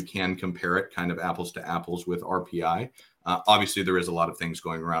think you can compare it kind of apples to apples with RPI. Obviously, there is a lot of things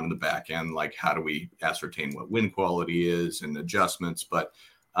going around in the back end, like how do we ascertain what win quality is and adjustments. But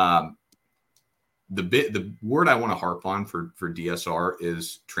the word I want to harp on for DSR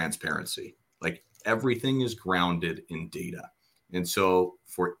is transparency. Like everything is grounded in data. And so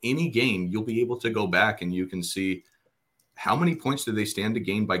for any game, you'll be able to go back and you can see how many points do they stand to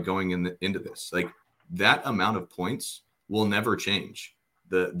gain by going into this? Like that amount of points will never change.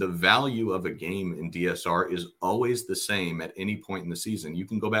 The value of a game in DSR is always the same at any point in the season. You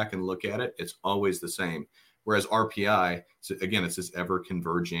can go back and look at it. It's always the same. Whereas RPI, again, it's this ever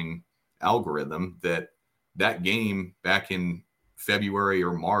converging algorithm that game back in February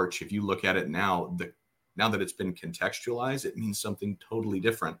or March, if you look at it now that it's been contextualized, it means something totally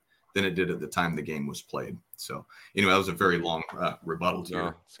different than it did at the time the game was played. So anyway, that was a very long rebuttal to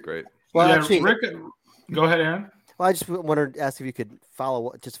you. It's great. Well, yeah, actually, Rick, go ahead, Aaron. Well, I just wanted to ask if you could follow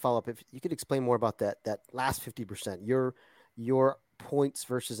up. If you could explain more about that last 50%, your points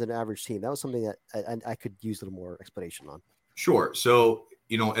versus an average team. That was something that I could use a little more explanation on. Sure. So,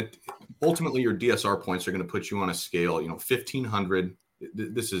 ultimately your DSR points are going to put you on a scale, 1,500.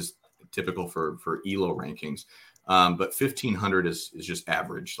 This is typical for ELO rankings. But 1,500 is just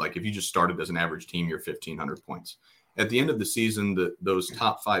average. Like if you just started as an average team, you're 1,500 points. At the end of the season, those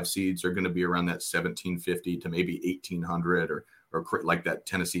top 5 seeds are going to be around that 1,750 to maybe 1,800 or like that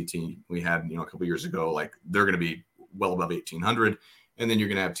Tennessee team we had, a couple years ago. Like they're going to be well above 1,800. And then you're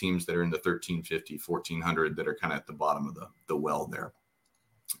going to have teams that are in the 1,350, 1,400 that are kind of at the bottom of the well there.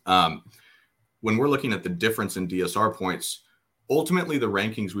 When we're looking at the difference in DSR points, ultimately the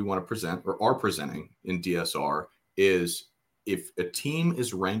rankings we want to present or are presenting in DSR is if a team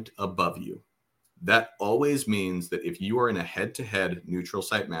is ranked above you, that always means that if you are in a head-to-head neutral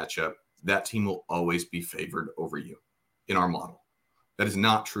site matchup, that team will always be favored over you in our model. That is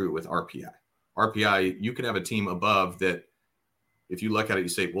not true with RPI. RPI, you could have a team above that. If you look at it, you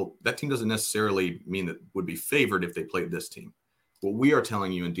say, well, that team doesn't necessarily mean that would be favored if they played this team. What we are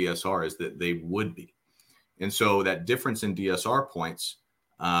telling you in DSR is that they would be. And so that difference in DSR points,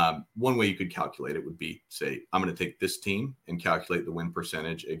 one way you could calculate it would be, say, I'm going to take this team and calculate the win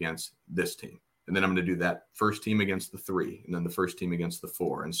percentage against this team. And then I'm going to do that first team against the 3, and then the first team against the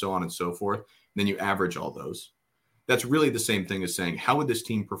 4, and so on and so forth. And then you average all those. That's really the same thing as saying, how would this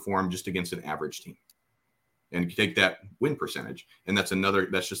team perform just against an average team? And you take that win percentage, and that's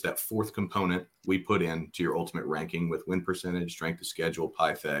just that 4th component we put into your ultimate ranking with win percentage, strength of schedule,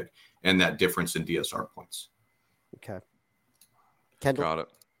 Pythag, and that difference in DSR points. Okay. Kendall? Got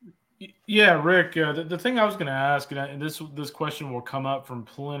it. Yeah, Rick, the thing I was going to ask, and this question will come up from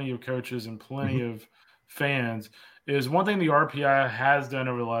plenty of coaches and plenty of fans, is one thing the RPI has done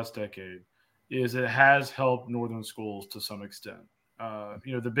over the last decade is it has helped northern schools to some extent.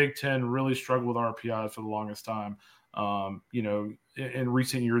 The Big Ten really struggled with RPI for the longest time. In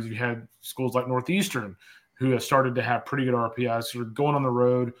recent years, you had schools like Northeastern who have started to have pretty good RPIs. So they're going on the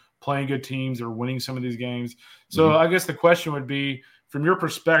road, playing good teams, they're winning some of these games. So I guess the question would be, from your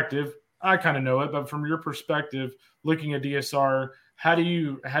perspective, I kind of know it, but from your perspective, looking at DSR, how do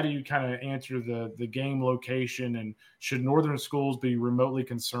you kind of answer the game location, and should northern schools be remotely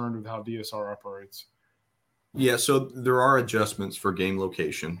concerned with how DSR operates? Yeah, so there are adjustments for game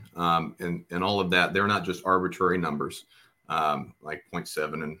location, and all of that. They're not just arbitrary numbers like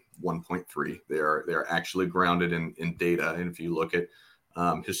 0.7 and 1.3. They are actually grounded in data. And if you look at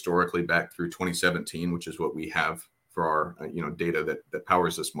historically back through 2017, which is what we have for our data that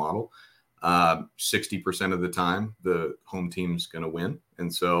powers this model, 60% of the time the home team's going to win,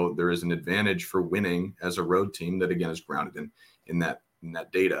 and so there is an advantage for winning as a road team that again is grounded in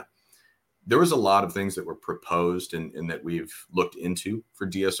that data. There was a lot of things that were proposed and that we've looked into for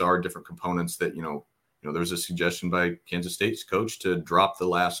DSR, different components that, there was a suggestion by Kansas State's coach to drop the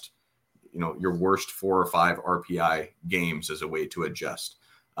last, your worst 4 or 5 RPI games as a way to adjust,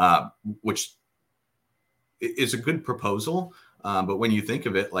 which is a good proposal. But when you think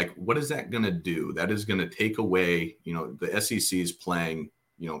of it, like, what is that going to do? That is going to take away, the SEC is playing,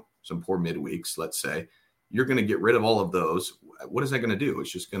 some poor midweeks, let's say. You're going to get rid of all of those. What is that going to do? It's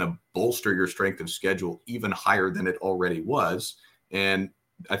just going to bolster your strength of schedule even higher than it already was. And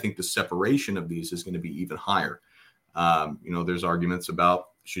I think the separation of these is going to be even higher. There's arguments about,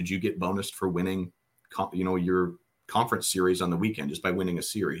 should you get bonused for winning, your conference series on the weekend just by winning a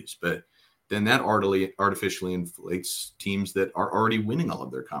series? But then that artificially inflates teams that are already winning all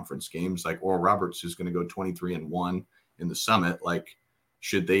of their conference games, like Oral Roberts, who's going to go 23-1 in the Summit. Like,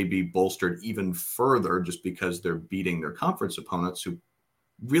 should they be bolstered even further just because they're beating their conference opponents who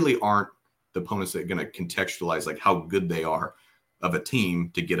really aren't the opponents that are going to contextualize like how good they are of a team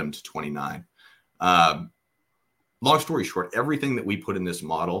to get them to 29. Long story short, everything that we put in this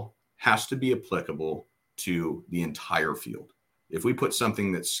model has to be applicable to the entire field. If we put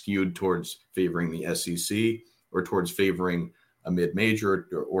something that's skewed towards favoring the SEC or towards favoring a mid-major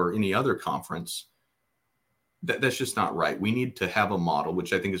or any other conference, that's just not right. We need to have a model,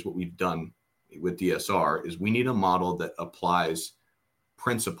 which I think is what we've done with DSR, is we need a model that applies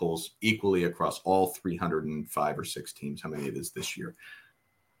principles equally across all 305 or 6 teams, how many it is this year.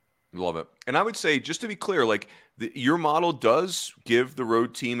 Love it. And I would say, just to be clear, like your model does give the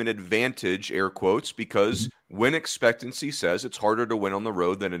road team an advantage, air quotes, because win expectancy says it's harder to win on the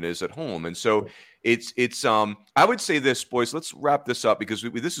road than it is at home. And so it's I would say this, boys, let's wrap this up because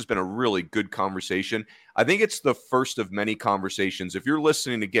this has been a really good conversation. I think it's the first of many conversations. If you're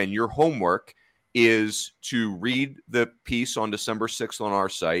listening again, your homework is to read the piece on December 6th on our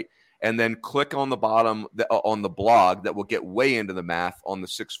site, and then click on the bottom on the blog that will get way into the math on the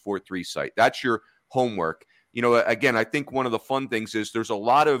 643 site. That's your homework. You know, again, I think one of the fun things is there's a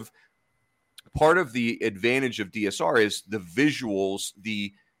lot of part of the advantage of DSR is the visuals,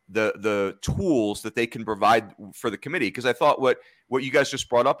 the tools that they can provide for the committee. Because I thought what you guys just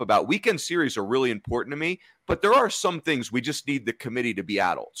brought up about weekend series are really important to me, but there are some things we just need the committee to be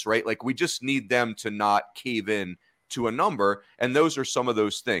adults, right? Like we just need them to not cave in to a number, and those are some of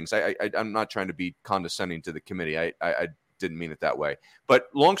those things. I'm not trying to be condescending to the committee. I didn't mean it that way. But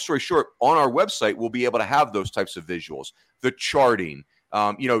long story short, on our website, we'll be able to have those types of visuals, the charting,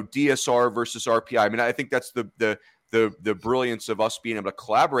 DSR versus RPI. I mean, I think that's the brilliance of us being able to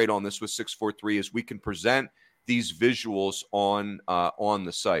collaborate on this with 643 is we can present these visuals on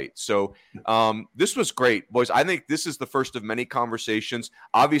the site. So this was great, boys. I think this is the first of many conversations.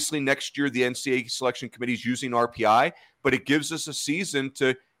 Obviously, next year, the NCAA selection committee is using RPI, but it gives us a season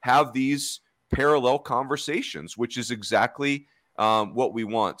to have these parallel conversations, which is exactly what we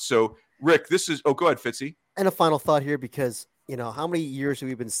want. So, Rick, go ahead, Fitzy. And a final thought here, because you know, how many years have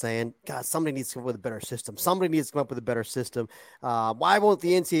we been saying, God, somebody needs to come up with a better system. Somebody needs to come up with a better system. Why won't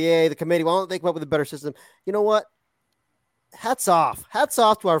the NCAA, the committee, why won't they come up with a better system? You know what? Hats off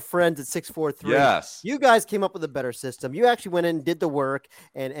to our friends at 643. Yes. You guys came up with a better system. You actually went in and did the work,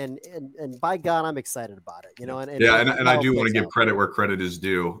 and by God, I'm excited about it. You know, and I do want to give credit where credit is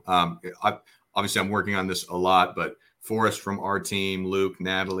due. Obviously I'm working on this a lot, but Forrest from our team, Luke,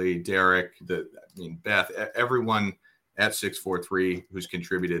 Natalie, Derek, Beth, everyone at 643 who's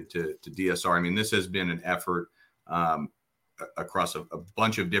contributed to DSR. I mean, this has been an effort across a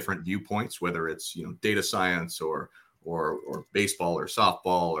bunch of different viewpoints, whether it's, data science or baseball or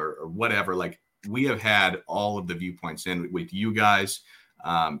softball or whatever. Like, we have had all of the viewpoints in with you guys.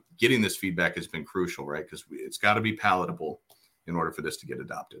 Getting this feedback has been crucial, right? Because it's got to be palatable in order for this to get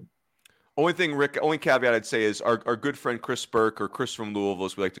adopted. Only thing, Rick, only caveat I'd say is our good friend Chris Burke, or Chris from Louisville,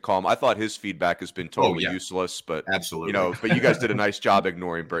 as we like to call him. I thought his feedback has been totally useless, but absolutely, but you guys did a nice job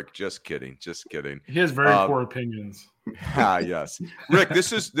ignoring Burke. Just kidding. He has very poor opinions. Yes, Rick,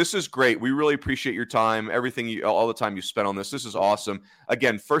 this is great. We really appreciate your time, all the time you spent on this. This is awesome.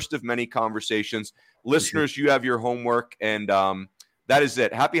 Again, first of many conversations. Listeners, you have your homework, and that is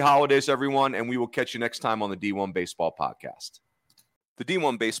it. Happy holidays, everyone, and we will catch you next time on the D1 Baseball Podcast. The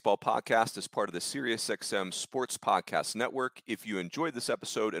D1 Baseball Podcast is part of the SiriusXM Sports Podcast Network. If you enjoyed this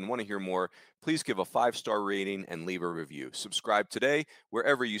episode and want to hear more, please give a 5-star rating and leave a review. Subscribe today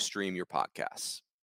wherever you stream your podcasts.